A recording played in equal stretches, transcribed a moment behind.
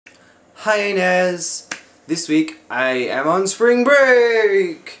Hi Inez! This week I am on spring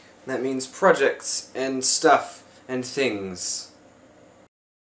break! That means projects and stuff and things.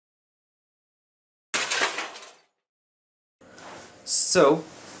 So,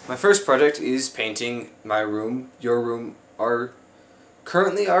 my first project is painting my room, your room,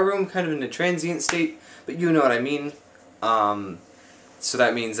 currently our room, kind of in a transient state, but you know what I mean. So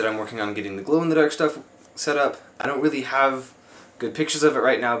that means that I'm working on getting the glow-in-the-dark stuff set up. I don't really have good pictures of it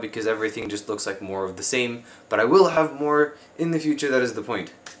right now because everything just looks like more of the same, but I will have more in the future. That is the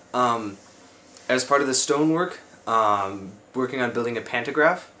point. As part of the stonework, working on building a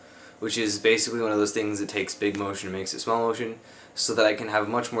pantograph, which is basically one of those things that takes big motion and makes it small motion, so that I can have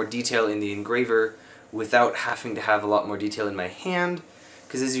much more detail in the engraver without having to have a lot more detail in my hand,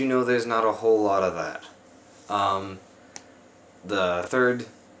 because as you know, there's not a whole lot of that. The third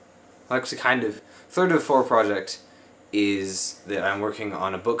of four project is that I'm working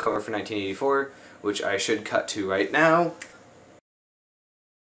on a book cover for 1984, which I should cut to right now.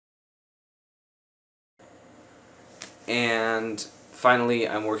 And finally,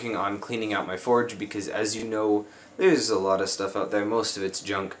 I'm working on cleaning out my forge because, as you know, there's a lot of stuff out there, most of it's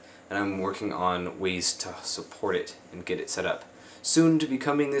junk, and I'm working on ways to support it and get it set up. Soon to be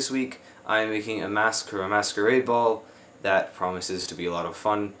coming this week, I'm making a mask or a masquerade ball that promises to be a lot of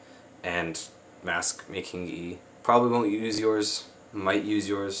fun, and mask making probably won't use yours, might use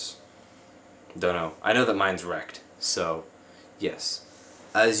yours, don't know. I know that mine's wrecked, so yes.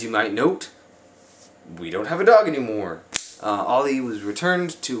 As you might note, we don't have a dog anymore. Ollie was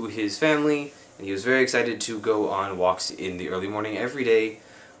returned to his family, and he was very excited to go on walks in the early morning every day,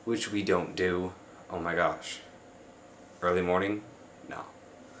 which we don't do. Oh my gosh. Early morning? No.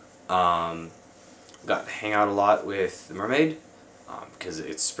 Got to hang out a lot with the mermaid, because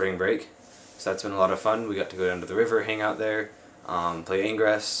it's spring break, so that's been a lot of fun. We got to go down to the river, hang out there, play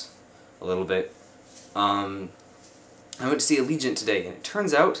Ingress a little bit. I went to see Allegiant today, and it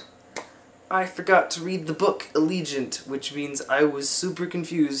turns out I forgot to read the book Allegiant, which means I was super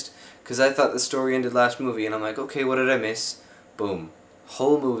confused, because I thought the story ended last movie, and I'm like, okay, what did I miss? Boom.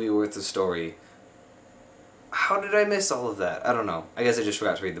 Whole movie worth of story. How did I miss all of that? I don't know. I guess I just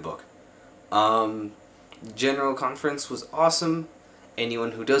forgot to read the book. General Conference was awesome.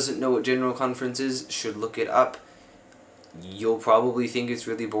 Anyone who doesn't know what General Conference is should look it up. You'll probably think it's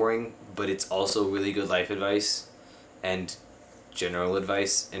really boring, but it's also really good life advice and general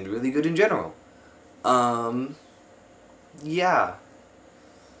advice and really good in general. Yeah.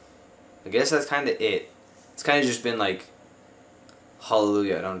 I guess that's kind of it. It's kind of just been like,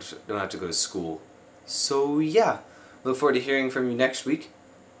 hallelujah, I don't have to go to school. So yeah, look forward to hearing from you next week.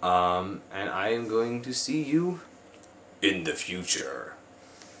 And I am going to see you in the future.